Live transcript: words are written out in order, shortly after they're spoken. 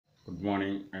Good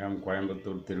morning. I am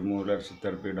Coimbatore Thirumoolar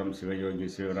Siddhar Sivayogi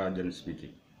Sivarajan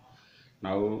speaking.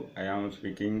 Now I am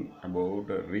speaking about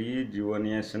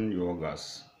rejuvenation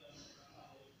yogas.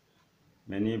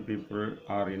 Many people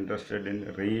are interested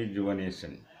in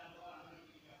rejuvenation.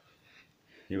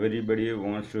 Everybody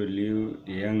wants to live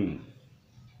young,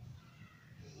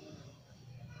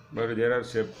 but there are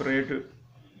separate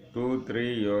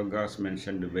 2-3 yogas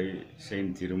mentioned by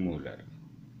Saint Thirumoolar.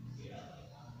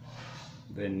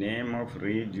 The name of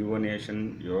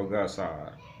rejuvenation yogas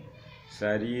are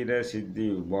Sarira Siddhi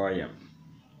Ubayam,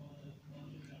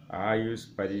 Ayush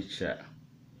Pariksha,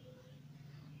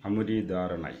 Amuri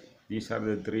Dharanai. These are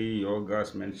the 3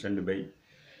 yogas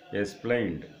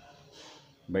explained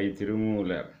by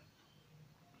Thirumoolar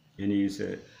in his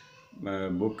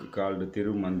book called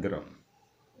Thirumandiram.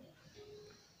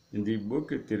 In the book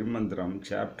Thirumandiram,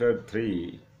 chapter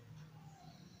 3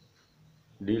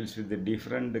 deals with the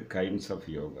different kinds of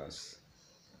yogas.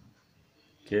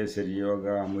 Kesari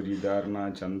Yoga, Amuri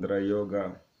Dharana, Chandra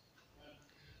Yoga,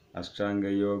 Ashtanga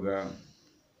Yoga.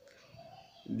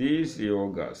 These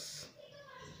yogas,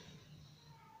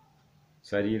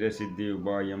 Sarira Siddhi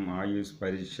Ubayam, Ayush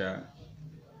Pariksha,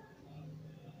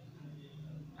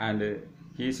 and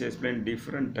he has explained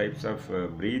different types of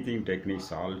breathing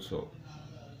techniques also.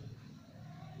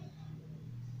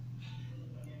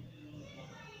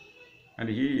 And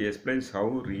he explains how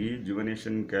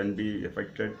rejuvenation can be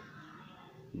affected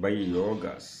by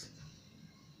yogas.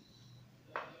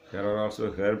 There are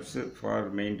also herbs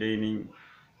for maintaining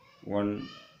one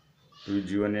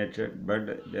rejuvenated,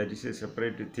 but that is a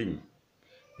separate thing.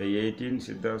 The 18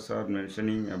 siddhas are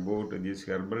mentioning about this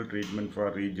herbal treatment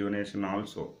for rejuvenation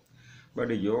also. But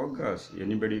yogas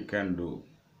anybody can do.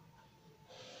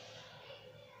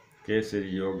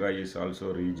 Kesari Yoga is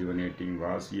also rejuvenating,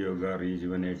 Vasi Yoga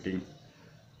rejuvenating.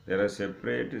 There are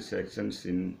separate sections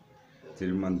in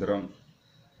Thirumandiram,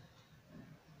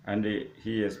 and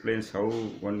he explains how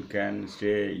one can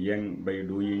stay young by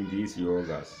doing these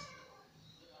yogas.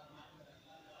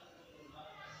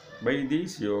 By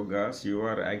these yogas, you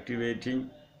are activating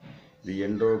the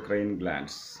endocrine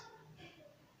glands.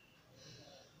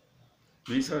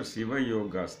 These are Shiva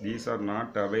yogas. These are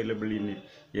not available in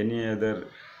any other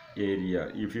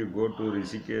area. If you go to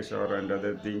Rishikesh or and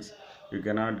other things, you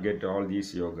cannot get all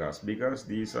these yogas because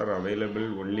these are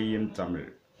available only in Tamil.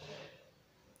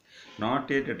 Not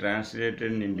yet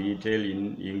translated in detail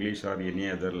in English or any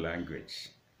other language.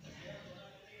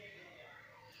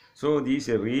 So these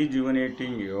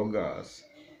rejuvenating yogas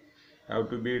have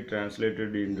to be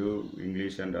translated into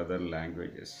English and other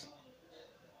languages.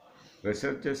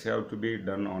 Researches have to be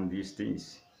done on these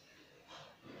things.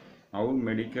 Now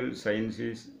medical science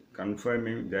is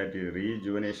confirming that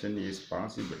rejuvenation is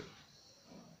possible.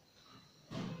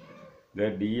 The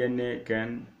DNA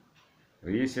can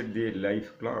reset the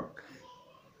life clock.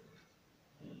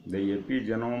 The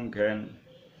epigenome can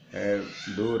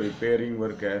do repairing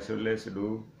work as well as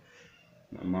do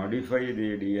modify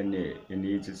the DNA in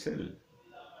each cell.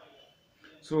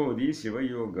 So these Shiva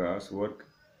yogas work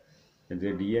at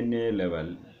the DNA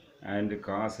level and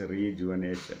cause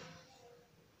rejuvenation.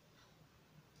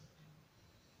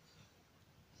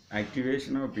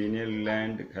 Activation of pineal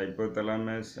gland,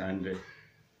 hypothalamus and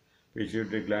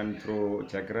pituitary gland through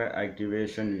chakra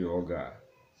activation yoga.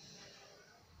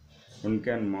 One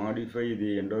can modify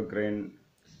the endocrine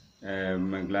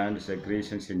gland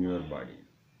secretions in your body.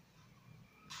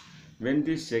 When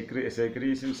these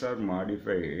secretions are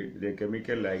modified, the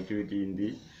chemical activity in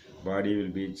the body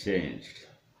will be changed.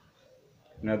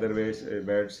 In other words,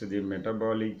 the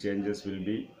metabolic changes will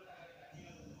be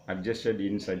adjusted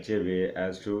in such a way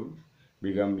as to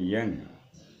become young.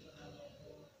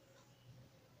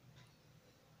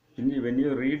 When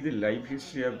you read the life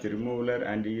history of Thirumoolar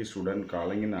and his student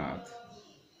Kalanganath,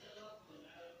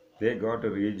 they got a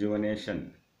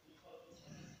rejuvenation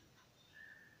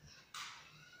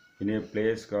in a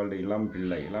place called Ilam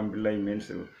Pillai. Ilam Pillai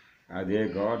means they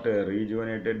got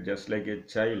rejuvenated just like a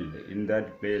child in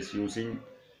that place using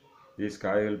this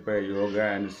Kayalpa yoga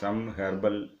and some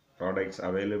herbal products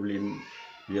available in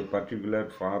a particular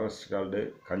forest called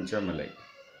Kanchamalai.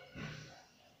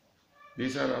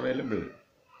 These are available.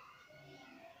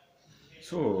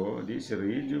 So this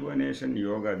rejuvenation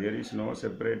yoga, there is no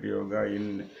separate yoga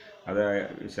in other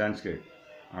Sanskrit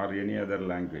or any other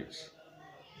language.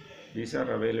 These are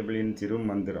available in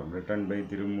Thirumandiram, written by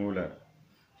Thirumoolar.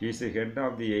 He is the head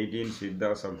of the 18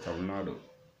 siddhas of Tamil Nadu.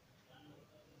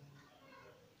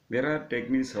 There are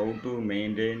techniques how to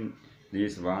maintain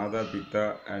this Vata,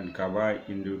 Pitta and Kapha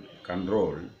into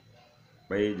control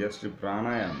by just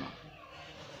pranayama.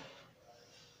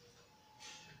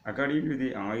 According to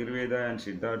the Ayurveda and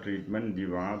Siddha treatment, the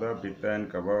Vata, Pitta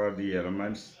and Kapha are the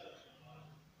elements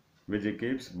which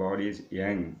keeps bodies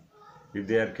young if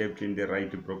they are kept in the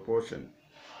right proportion.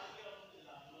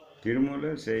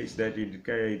 Thirumoolar says that it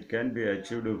can be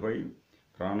achieved by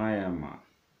pranayama,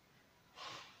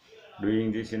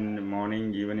 doing this in the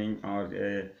morning, evening or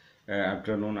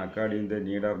afternoon according to the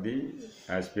need of the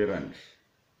aspirant.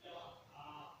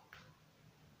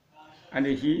 And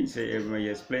he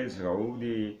explains how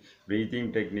the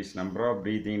breathing techniques, number of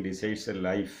breathing decides a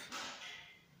life.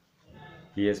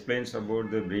 He explains about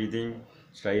the breathing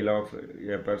style of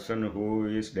a person who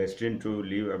is destined to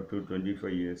live up to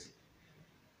 25 years,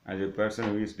 and a person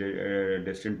who is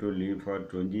destined to live for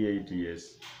 28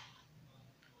 years,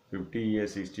 50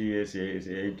 years, 60 years,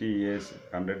 80 years,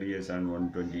 100 years and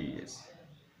 120 years.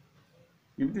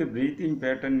 If the breathing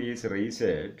pattern is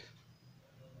reset,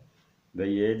 the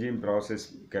aging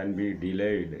process can be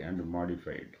delayed and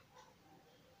modified.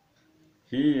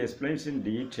 He explains in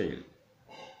detail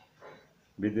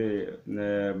with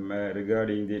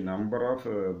regarding the number of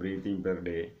breathing per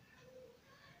day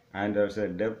and also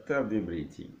depth of the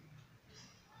breathing,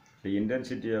 the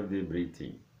intensity of the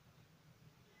breathing.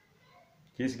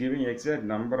 He is giving exact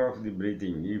number of the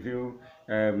breathing. If you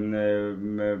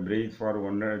breathe for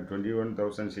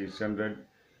 121,600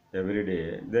 every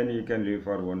day, then you can live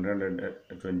for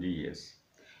 120 years.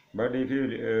 But if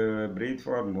you breathe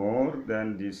for more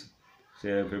than this,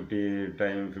 say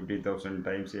 50,000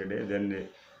 times a day, then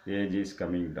the age is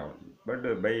coming down.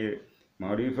 But by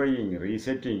modifying,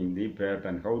 resetting the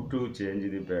pattern, how to change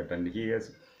the pattern, he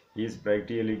is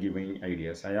practically giving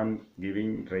ideas. I am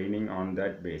giving training on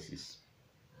that basis.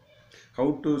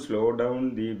 How to slow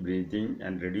down the breathing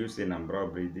and reduce the number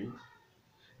of breathing,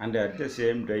 and at the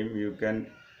same time you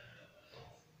can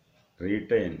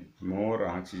retain more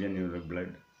oxygen in your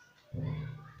blood,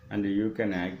 and you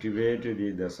can activate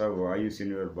the dasa vayus in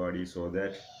your body so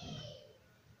that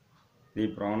the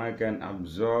prana can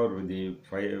absorb the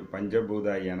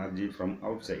Panchabhuta energy from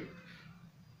outside.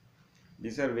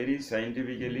 These are very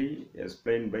scientifically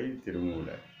explained by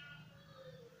Thirumoolar.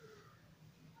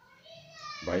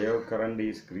 Biocurrent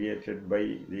is created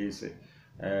by these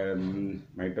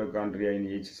mitochondria in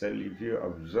each cell. If you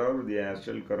observe the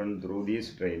astral current through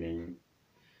this training,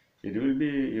 it will be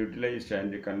utilized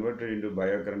and converted into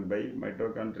biocurrent by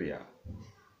mitochondria.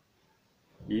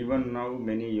 Even now,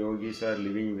 many yogis are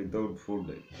living without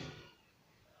food.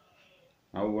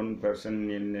 Now, one person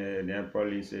in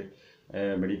Nepal is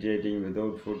meditating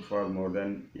without food for more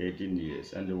than 18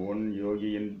 years, and one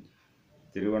yogi in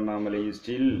Tiruvannamalai is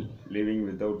still living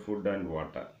without food and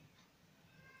water.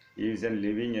 He is a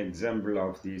living example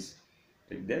of this.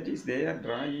 That is, they are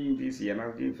drawing this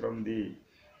energy from the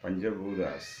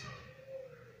Panchabhutas.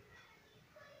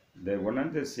 The one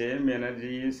and the same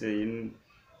energy is in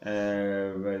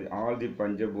all the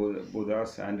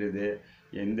Panchabhutas, and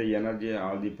in the energy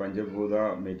all the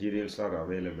Panchabhuta materials are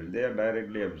available. They are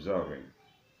directly absorbing.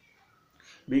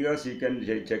 Because you can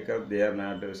check up, they are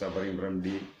not suffering from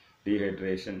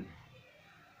dehydration.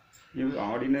 If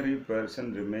ordinary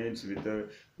person remains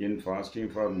in fasting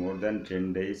for more than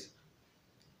 10 days,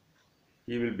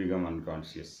 he will become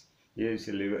unconscious. His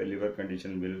liver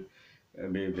condition will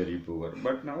be very poor.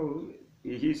 But now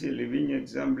his living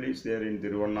example is there in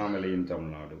Tiruvannamalai in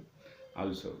Tamil Nadu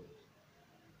also.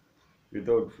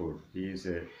 Without food, he is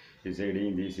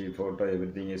eating this photo,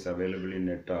 everything is available in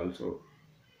net also.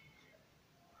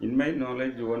 In my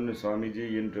knowledge, one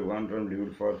Swamiji in Trivandrum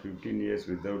lived for 15 years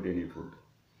without any food.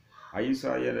 I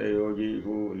saw a yogi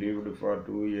who lived for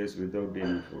 2 years without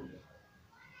any food.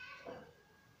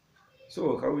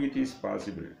 So how it is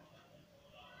possible?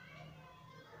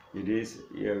 It is,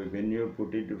 when you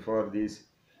put it for this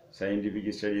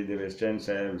scientific study, the Western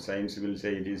science will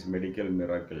say it is medical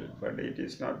miracle, but it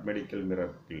is not medical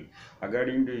miracle.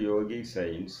 According to yogic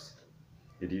science,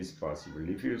 it is possible.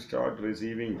 If you start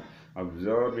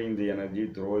absorbing the energy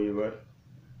through your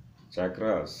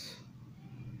chakras,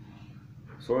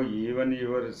 so even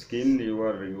your skin, you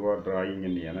are drawing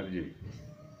in the energy.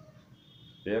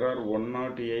 There are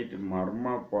 108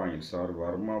 marma points or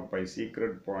varma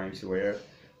secret points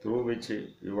through which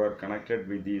you are connected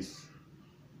with this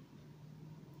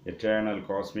eternal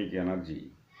cosmic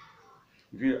energy.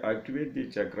 If you activate the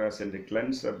chakras and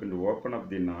cleanse up and open up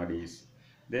the nadis,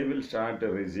 they will start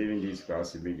receiving these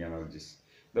cosmic energies.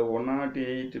 The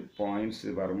 108 points,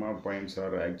 varma points,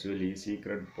 are actually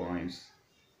secret points.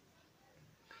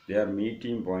 They are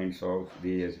meeting points of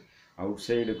the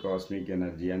outside cosmic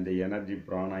energy and the energy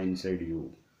prana inside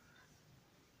you.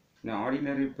 Now,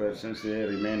 ordinary persons, they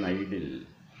remain idle.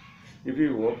 If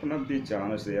you open up the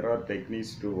channels, there are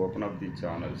techniques to open up the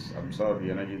channels, absorb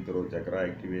energy through chakra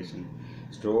activation,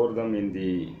 store them in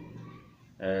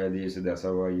these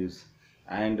dasavayus,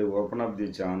 and open up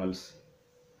the channels,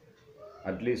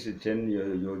 at least 10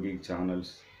 yogic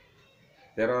channels.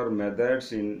 There are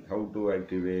methods in how to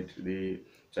activate the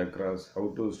chakras,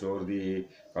 how to store the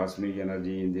cosmic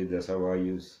energy in the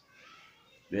dasavayus.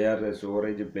 They are a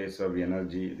storage place of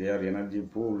energy, they are energy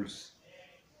pools,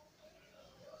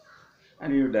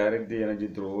 and you direct the energy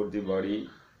throughout the body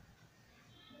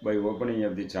by opening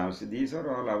up the channels. These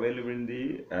are all available in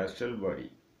the astral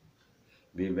body.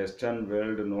 The Western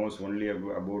world knows only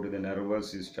about the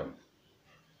nervous system.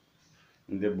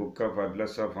 In the book of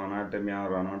Atlas of Anatomy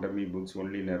or Anatomy books,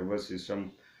 only nervous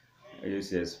system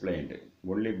is explained.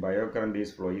 Only biocurrent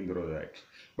is flowing through that.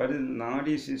 But the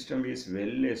Nadi system is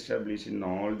well established in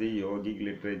all the yogic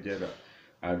literature,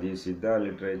 the siddhar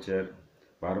literature,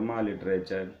 Parma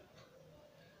literature,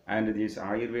 and this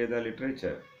Ayurveda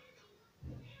literature.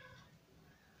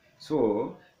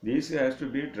 So this has to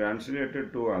be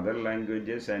translated to other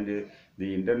languages, and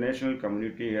the international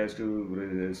community has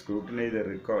to scrutinize the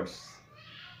records.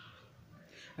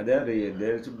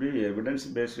 There should be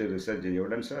evidence-based research.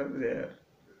 Evidence are there.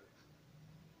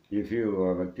 If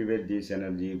you activate this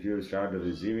energy, if you start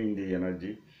receiving the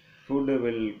energy, food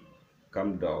will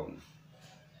come down.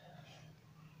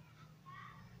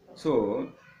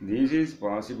 So this is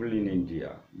possible in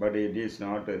India, but it is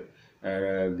not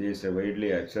this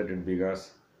widely accepted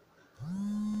because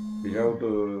we have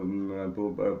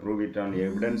to prove it on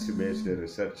evidence-based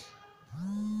research.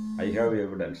 I have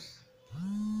evidence.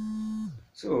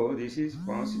 So this is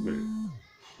possible.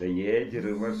 The age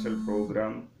reversal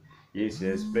program is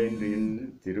explained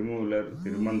in Thirumoolar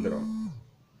Tirumandram.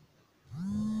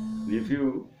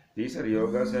 These are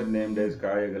yogas are named as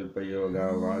Kayakalpa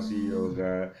Yoga, Vasi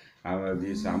Yoga,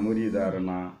 the Samuri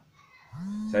Dharana,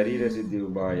 Sarira Siddhi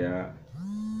Ubhaya,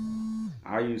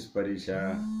 Ayush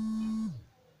Parisha.